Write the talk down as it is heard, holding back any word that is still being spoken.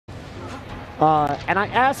And I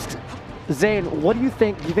asked Zane, what do you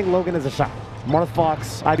think? Do you think Logan is a shot? Marth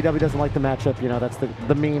Fox, iBDW doesn't like the matchup. You know, that's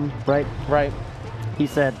the meme, right? Right. He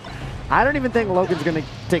said, I don't even think Logan's going to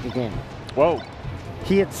take a game. Whoa.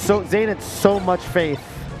 Zane had so much faith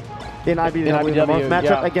in iBDW, the Marth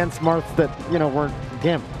matchup against Marth that, you know, weren't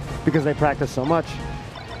him because they practice so much.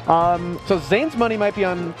 So Zane's money might be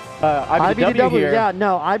on iBDW here. Yeah,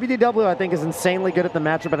 no, iBDW I think is insanely good at the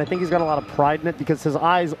matchup, and I think he's got a lot of pride in it because his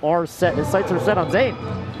eyes are set, his sights are set on Zane.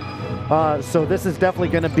 So this is definitely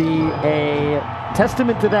going to be a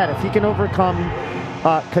testament to that. If he can overcome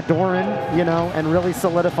KoDoRiN, you know, and really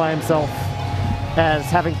solidify himself as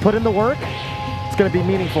having put in the work, it's going to be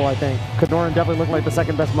meaningful, I think. KoDoRiN definitely looking like the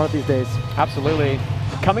second best Marth these days. Absolutely.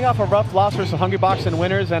 Coming off a rough loss versus Hungry Box and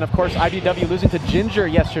winners, and of course iBDW losing to Ginger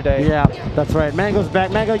yesterday. Yeah, that's right. Mango's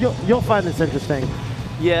back. Mango, you'll find this interesting.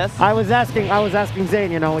 Yes. I was asking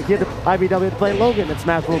Zane, you know, he had iBDW to play Logan at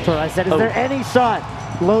Smash World Tour. I said, is there any shot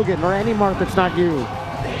Logan or any Marth that's not you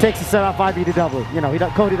takes a set off iBDW? You know,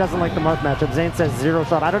 Cody doesn't like the Marth matchup. Zane says 0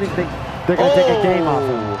 shot. I don't even think they're going to take a game off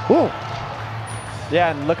him. Ooh.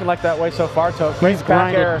 Yeah, and looking like that way so far, Toke. He's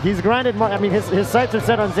grinded. He's grinded. I mean, his sights are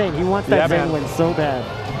set on Zane. He wants that Zane win so bad.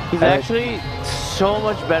 He's actually so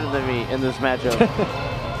much better than me in this matchup.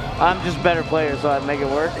 I'm just a better player, so I'd make it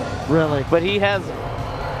work. Really? But he has...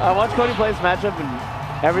 I watch Cody play this matchup,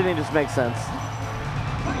 and everything just makes sense.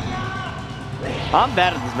 I'm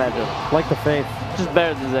bad at this matchup. Like the faith. Just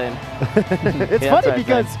better than Zane. It's funny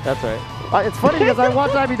because... That's right. It's funny because I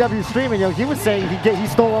watched iBDW stream, and you know, he was saying he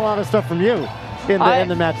stole a lot of stuff from you in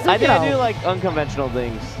the match. I think I do like unconventional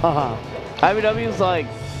things. iBDW's like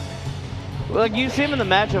you see him in the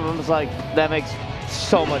matchup, I'm just like, that makes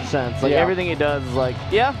so much sense. Like everything he does is like,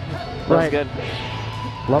 yeah, that's good.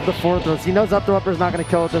 Love the forward throws. He knows up throw upper is not going to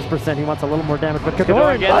kill at this percent. He wants a little more damage, but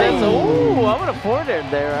KoDoRiN gets it. Ooh, I would have forward aired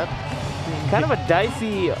there. Kind of a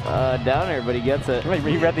dicey downer, but he gets it.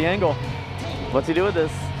 He read the angle. What's he do with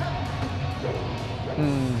this?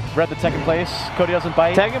 Read the second place. Cody doesn't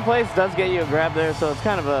bite. Second place does get you a grab there, so it's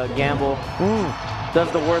kind of a gamble.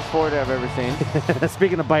 Does the worst forward I've ever seen.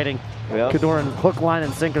 Speaking of biting, KoDoRiN hook, line,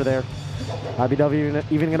 and sinker there. iBDW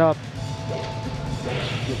evening it up.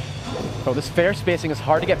 Oh, this fair spacing is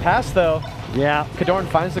hard to get past, though. Yeah. KoDoRiN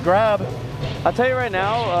finds the grab. I'll tell you right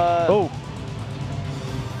now. Oh,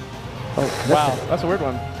 wow. That's a weird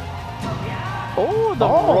one. Oh, the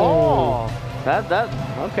raw.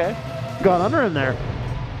 Okay. Got under him there.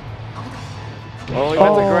 Oh, he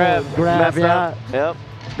went to grab. Grab, yeah. Yep.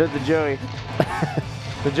 Did the Joey.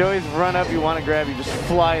 The Joey's run up, you want to grab, you just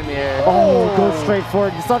fly in the air. Oh, go straight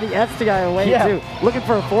forward. You saw the SDI away, too. Looking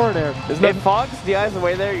for a forward air. If Fox DI's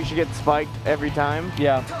away there, you should get spiked every time.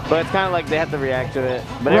 Yeah. But it's kind of like they have to react to it.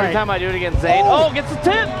 But every time I do it against Zane, gets the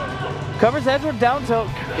tip! Covers edge with down tilt.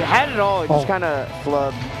 It had it all. It just kind of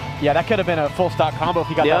flubbed. Yeah, that could have been a full stock combo if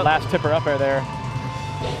he got that last tipper up air there.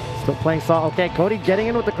 Still playing saw. Okay, Cody getting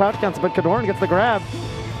in with the crouch counts, but KoDoRiN gets the grab.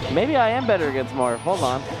 Maybe I am better against Marth. Hold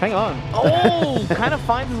on. Hang on. Oh, kind of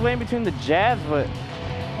finds his way in between the jabs, but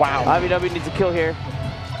wow. iBDW needs a kill here.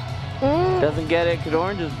 Doesn't get it.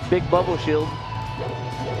 KoDoRiN just big bubble shield.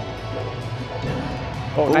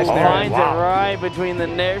 Oh, nice nair. Finds it right between the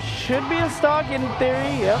nair. Should be a stock in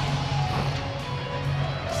theory. Yep.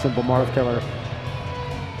 Simple Marth killer.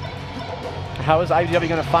 How is iBDW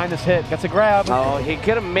going to find this hit? Gets a grab. Oh, he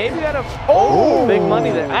could have maybe got a big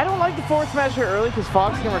money there. I don't like the forward smash here early because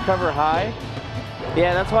Fox can recover high.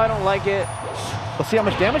 Yeah, that's why I don't like it. We'll see how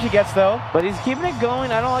much damage he gets, though. But he's keeping it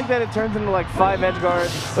going. I don't like that it turns into like 5 edge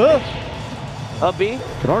guards. Up B.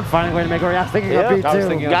 KoDoRiN finding a way to make it. Yeah, I was thinking up B,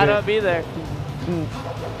 too. Got up B there.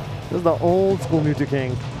 This is the old school Mewtwo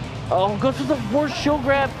King. Oh, goes for the worst show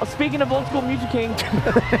grab. Speaking of old school Mewtwo King.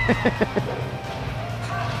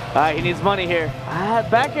 He needs money here.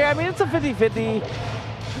 Back here, I mean, it's a 50-50.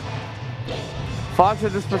 Fox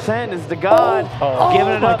at this percent is the god.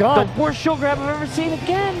 Giving it up. God. The worst show grab I've ever seen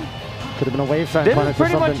again. Could have been a wave shine This punish is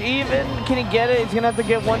pretty or much even. Can he get it? He's going to have to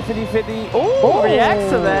get 150-50. Oh,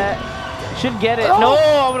 reacts to that. Should get it. No,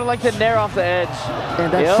 I would have liked to nair off the edge.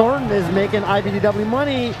 And that Thornton is making iBDW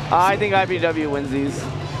money. I think iBDW wins these.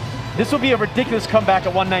 This will be a ridiculous comeback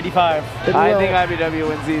at 195. I think iBDW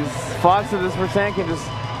wins these. Fox at this percent can just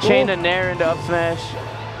chain a nair into up smash.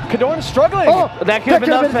 KoDoRiN is struggling. That could have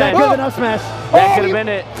been up smash. That could have been up smash. That could have been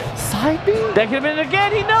it. Side B? That could have been it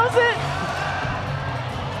again. He knows it.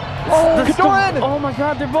 KoDoRiN. Oh my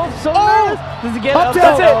god, they're both so nervous. Does he get up?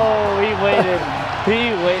 That's it. Oh, he waited.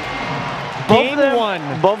 He waited. Game one.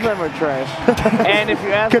 Both of them are trash. And if you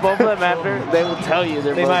ask both of them after, they will tell you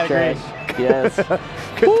they're both trash. Yes.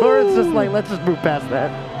 KoDoRiN's just like, let's just move past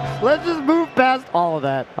that. Let's just move past all of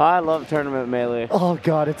that. I love tournament melee. Oh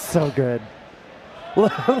god, it's so good.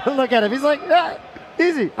 Look at him. He's like, ah,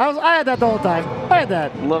 easy. I had that the whole time. I had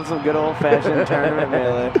that. Love some good old-fashioned tournament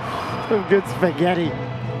melee. Some good spaghetti.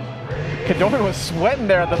 KoDoRiN was sweating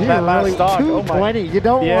there at the He that last really, stock. 220.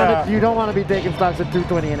 Oh my. You don't want to be taking stocks at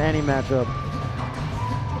 220 in any matchup.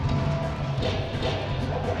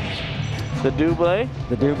 The double.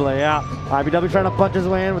 The double, yeah. iBDW trying to punch his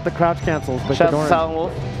way in with the crouch cancels. But Shout out to KoDoRiN. Silent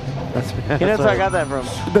Wolf. That's You know where I got that from.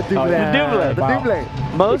 The double. The double. The Wow.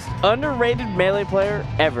 double. Most underrated melee player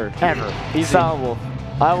ever. He's Silent Wolf.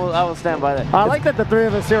 I will stand by that. I like that the three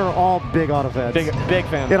of us here are all big auto fans. Big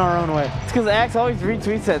fan. In our own way. It's because Axe always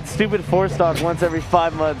retweets that stupid 4-stock once every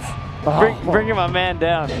 5 months. Bringing my man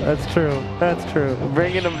down. That's true. That's true.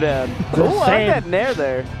 Bringing him down. The Oh, I like same. that nair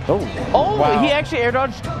there. Oh. Oh, Wow. he actually air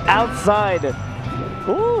dodged outside.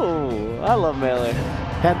 Ooh, I love melee.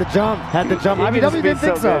 Had the jump. Had the jump. He can iBDW didn't just be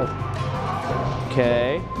think so so. good.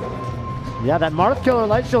 Okay. Yeah, that Marth killer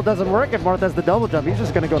light shield doesn't work if Marth has the double jump. He's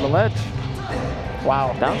just going to go to ledge.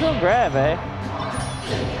 Wow. Down tilt grab, eh?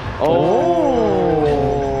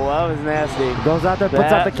 Oh, that was nasty. Goes out there, puts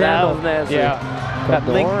out the candle. That was nasty. Yeah. That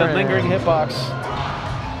the KoDoRiN. lingering hitbox.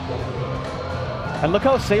 And look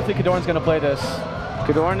how safely KoDoRiN's going to play this.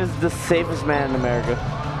 KoDoRiN is the safest man in America.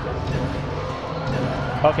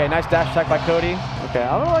 Okay, nice dash attack by Cody. Okay,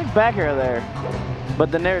 I don't like back air there,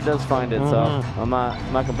 but the nair does find it, so I'm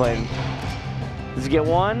not complaining. Does he get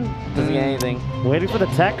one? Does he get anything? Waiting for the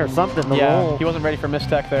tech or something. The Yeah, roll. he wasn't ready for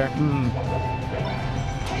mistech there.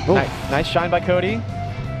 Oof. Nice shine by Cody.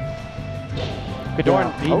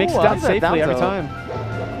 KoDoRiN, he makes it I down like that safely down every tilt.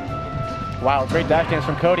 time. Wow, great dash dance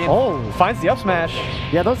from Cody. And Oh. finds the up smash.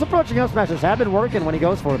 Yeah, those approaching up smashes have been working when he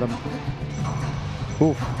goes for them.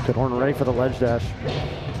 Oof. KoDoRiN ready for the ledge dash.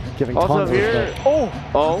 Giving Also tons of here, respect.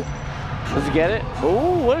 oh, does he get it?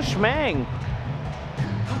 Oh, what a schmang.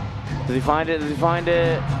 Does he find it? Does he find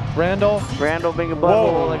it? Randall. Randall being a Whoa.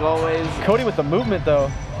 butthole like always. Cody with the movement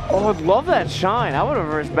though. Oh, I'd love that shine. I would have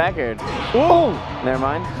reversed back aired. Ooh. Never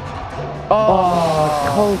mind.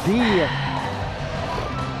 Oh, Cody.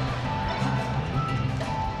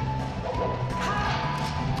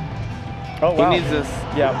 Oh wow. He needs this.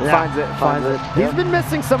 Yeah. Finds it. Finds it. He's been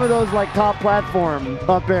missing some of those like top platform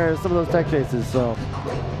up airs, some of those tech chases, so.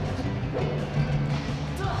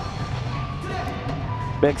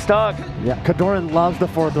 Big stock. Yeah, KoDoRiN loves the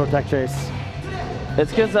forward throw tech chase.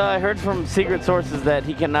 It's because I heard from secret sources that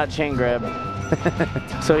he cannot chain grab.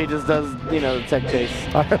 So he just does, you know, the tech chase.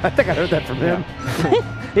 I think I heard that from him.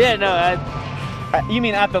 Yeah, no, You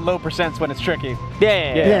mean at the low percents when it's tricky?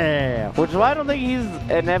 yeah. Yeah. Which is why I don't think he's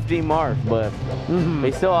an FD Marth, but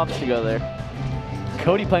he still opts to go there.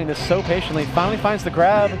 Cody playing this so patiently, finally finds the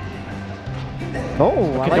grab. Oh,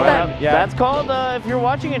 I like that. Yeah. That's called, if you're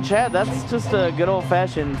watching in chat, that's just a good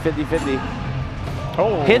old-fashioned 50-50.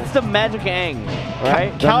 Oh. Hits the magic ang,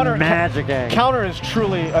 right? The Counter- magic egg. Counter is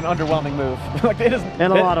truly an underwhelming move. Like it is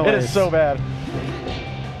In a lot of It ways. is so bad.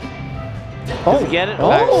 Does he get it?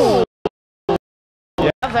 Oh.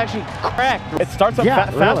 That's actually cracked. It starts up Yeah,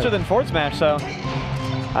 faster really. than forward smash, so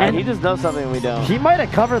And he just knows something we don't. He might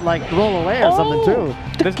have covered like roll away or something too.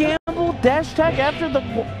 The gamble dash attack after the...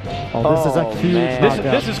 Oh, this is a huge man. this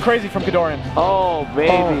knockout. is crazy from KoDoRiN. Oh,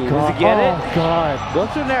 baby. Oh, Does he get it? Oh, God. Go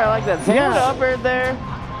through there. I like that. Same Yeah. with the up air there.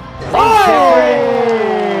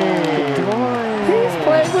 He's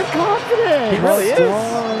playing with confidence. He really is.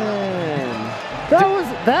 That was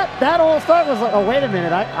that whole start was like, oh wait a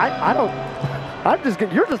minute, I don't. I'm just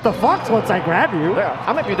you're just a fox once I grab you. Yeah,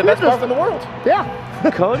 I might be the best Marth in the world. Yeah.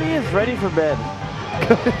 Cody is ready for bed.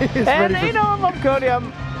 He's And ready you know, I love Cody.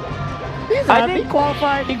 he's I happy, think-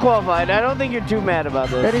 qualified, He qualified. I don't think you're too mad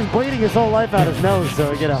about and this. he's bleeding his whole life out his nose.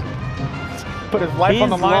 So you know. Put his life He's on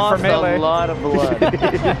the line lost for melee. a lot of blood.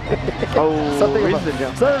 Oh, Something reads the about,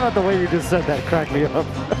 jump. something about the way you just said that cracked me up.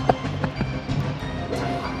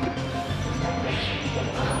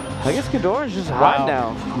 I guess KoDoRiN's just hot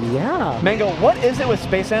now. Yeah. Mango, what is it with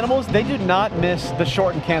space animals? They do not miss the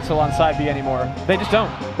short and cancel on side B anymore. They just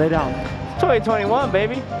don't. They don't. 2021,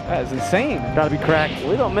 baby. That is insane. Gotta be cracked.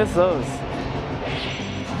 We don't miss those.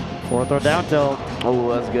 Forward throw down tilt. Oh,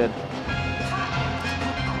 that's good.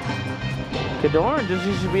 KoDoRiN just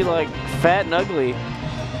used to be like fat and ugly.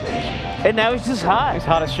 And now he's just hot. He's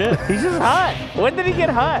hot as shit. He's just hot. When did he get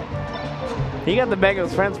hot? He got the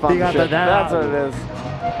Mango's Friends He got sponsorship. the- That's what it is.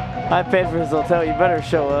 I paid for his hotel. You better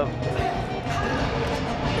show up.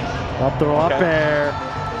 Up throw up Okay. air.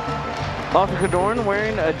 Also, KoDoRiN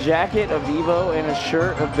wearing a jacket of Evo and a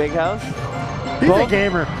shirt of Big House. He's a Both-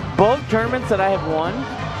 gamer. Both tournaments that I have won.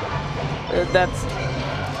 That's.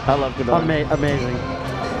 I love KoDoRiN. Amazing.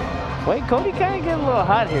 Wait, Cody kind of getting a little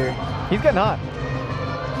hot here. He's getting hot.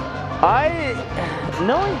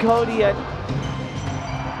 Knowing Cody,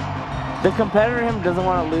 the competitor in him doesn't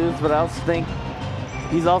want to lose, but I also think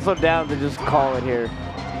he's also down to just call it here.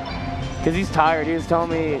 Because he's tired. He was telling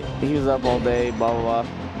me he was up all day, blah, blah,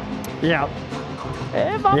 blah. Yeah.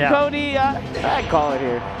 If I'm Cody, I'd call it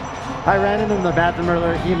here. I ran into him in the bathroom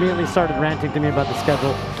earlier. He immediately started ranting to me about the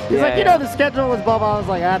schedule. He's like, you know, the schedule was blah, blah. I was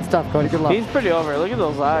like, that's tough, Cody. Good luck. He's pretty over it. Look at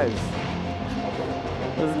those eyes.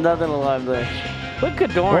 There's nothing alive there. Look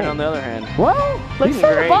at KoDoRiN on the other hand. Well, he's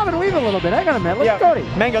starting to bob and weave a little bit. I got to admit. Look at Cody.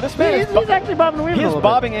 Mango, this man he's actually bobbing and weaving He a is little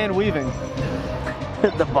bobbing and weaving.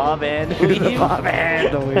 The bob and weave. The bob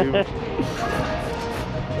and the weave.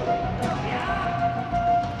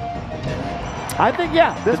 I think,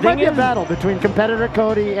 this might be a battle between competitor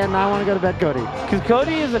Cody and I want to go to bed Cody. Because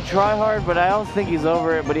Cody is a tryhard, but I also think he's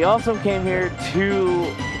over it. But he also came here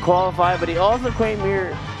to qualify, but he also came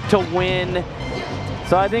here to win.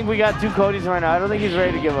 So I think we got two Codys right now. I don't think he's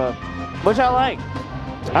ready to give up, which I like.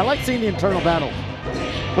 I like seeing the internal battle.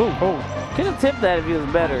 Could have tipped that if he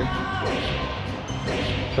was better.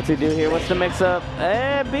 What's he do here? What's the mix-up?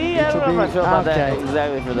 B? I don't know if I feel about that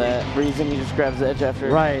exactly for that reason. He just grabs the edge after.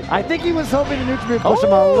 Right. I think he was hoping the neutral would push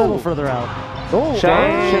him a little further out. Oh,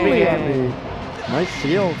 should be handy. Nice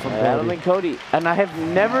shield from Cody. I don't think Cody. And I have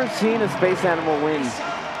never seen a space animal win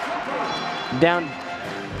down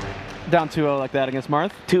 2-0 like that against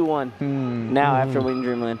Marth. 2-1. Now after winning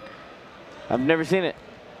Dreamland. I've never seen it.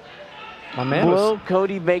 My man Will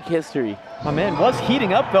Cody make history? My man was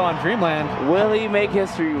heating up though on Dreamland. Will he make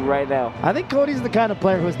history right now? I think Cody's the kind of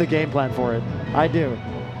player who has the game plan for it. I do.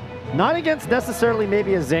 Not against necessarily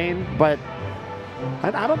maybe a Zane, but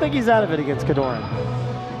I don't think he's out of it against KoDoRiN.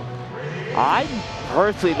 I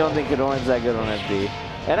personally don't think KoDoRiN's that good on FD.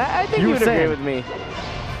 And I think you would agree with me.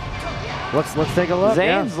 Let's take a look.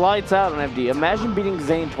 Zane's lights out on FD. Imagine beating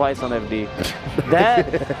Zane twice on FD.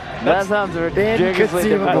 that sounds ridiculously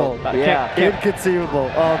difficult. Inconceivable.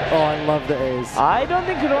 Oh, I love the A's. I don't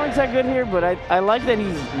think KoDoRiN's that good here, but I like that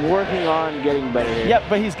he's working on getting better here. Yeah,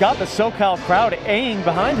 but he's got the SoCal crowd aying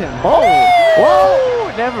behind him.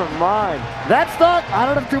 Whoa! Never mind. That stock, I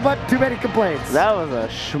don't have too many complaints. That was a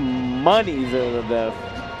shmoney's of the death.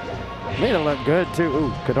 Made it look good too.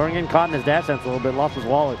 Ooh, KoDoRiN getting caught in his dash dance a little bit, lost his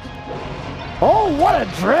wallet. Oh, what a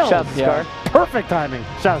drill! Shout out to Scar. Perfect timing.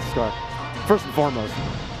 Shout out to Scar. First and foremost.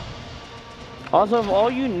 Also, if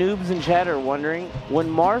all you noobs in chat are wondering, when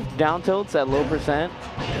Marth down tilts at low percent,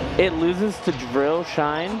 it loses to drill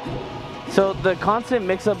shine. So the constant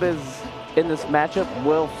mix-up is, in this matchup,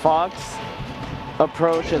 will Fox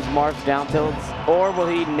approach as Marth down tilts, or will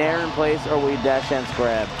he nair in place, or will he dash dance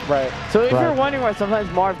grab? Right. So if you're wondering why sometimes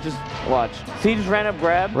Marth just, watch. See, he just ran up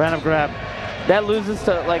grab. That loses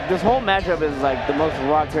to, like, this whole matchup is like the most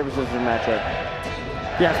rock, paper, scissors matchup.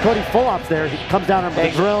 Yeah, if Cody full ops there, he comes down on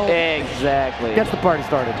the drill. Exactly. Gets the party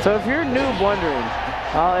started. So if you're a noob wondering,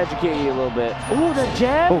 I'll educate you a little bit. Ooh, the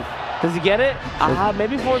jab. Ooh. Does he get it?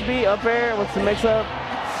 Maybe forward B, up air. What's the mix-up?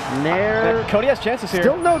 Nair. Cody has chances here.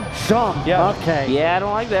 Still no jump. Yeah. Okay. Yeah, I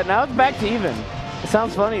don't like that. Now it's back to even. It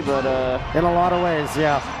sounds funny, but in a lot of ways,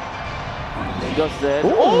 yeah. He goes to that.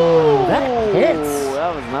 Ooh, that hits.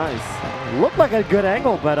 That was nice. Looked like a good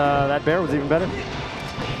angle, but that bear was even better.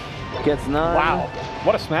 Gets none. Wow.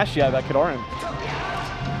 What a smash you had by KoDoRiN.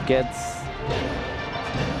 Gets.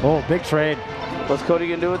 Oh, big trade. What's Cody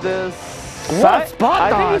gonna do with this? What spot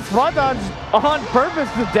dodge? I think he spot dodged on purpose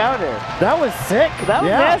to down air. That was sick. That was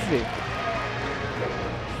nasty.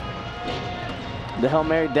 The Hail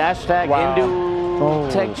Mary dash tag into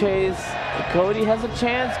tech chase. Cody has a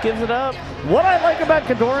chance, gives it up. What I like about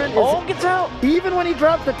KoDoRiN is gets out. Even when he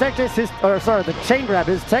drops the tech chase, the chain grab,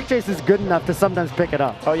 his tech chase is good enough to sometimes pick it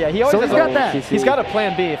up. Oh yeah, he always he's got that. He's got a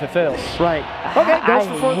plan B if it fails. Right. Okay, goes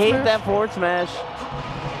for forward I hate smash. that forward smash.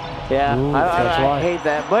 Yeah, Ooh, I hate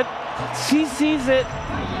that, but she sees it.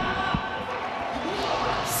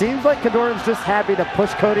 Seems like KoDoRiN's just happy to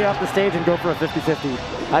push Cody off the stage and go for a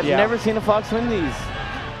 50-50. I've never seen a Fox win these.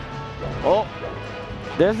 Oh,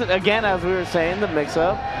 there's it again, as we were saying, the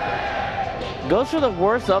mix-up. Goes for the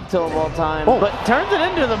worst up tilt of all time, but turns it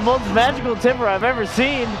into the most magical tipper I've ever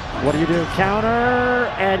seen. What do? Counter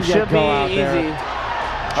and should be easy. There.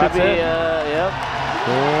 Should be, yep.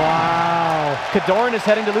 Wow. KoDoRiN is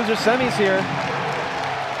heading to loser semis here.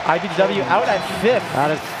 iBDW out at 5th.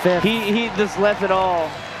 Out at 5th. He just left it all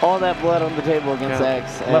that blood on the table against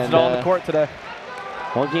X. Left it all on the court today.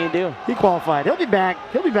 What can you do? He qualified. He'll be back.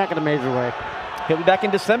 He'll be back in a major way. He'll be back in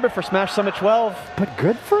December for Smash Summit 12. But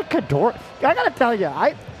good for KoDoRiN. I gotta tell you,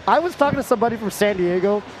 I was talking to somebody from San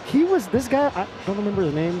Diego. This guy, I don't remember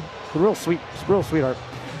his name. A real sweetheart.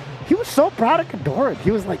 he was so proud of KoDoRiN.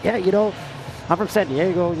 He was like, yeah, you know, I'm from San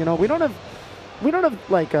Diego. You know, we don't have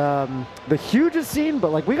like the hugest scene,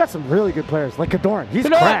 but like we got some really good players. Like KoDoRiN, he's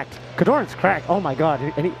cracked. KoDoRiN's cracked. Oh my God,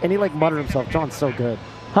 and he like muttered himself. John's so good.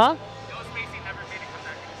 Huh?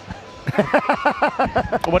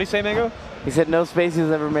 What did he say, Mango? He said no Spacey's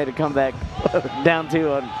ever made a comeback down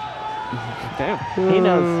 2 on. Damn. He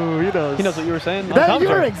knows. Ooh, he knows. He knows what you were saying. You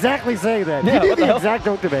were exactly saying that. Yeah, you knew what the the hell? exact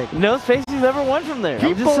joke to make. No Spacey's ever won from there. He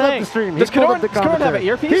I'm just pulled up saying. the stream. Does He pulled up the KoDoRiN have an commentary.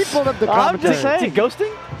 earpiece? He pulled up the I'm commentary. just saying. Is he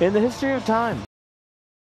ghosting? In the history of time.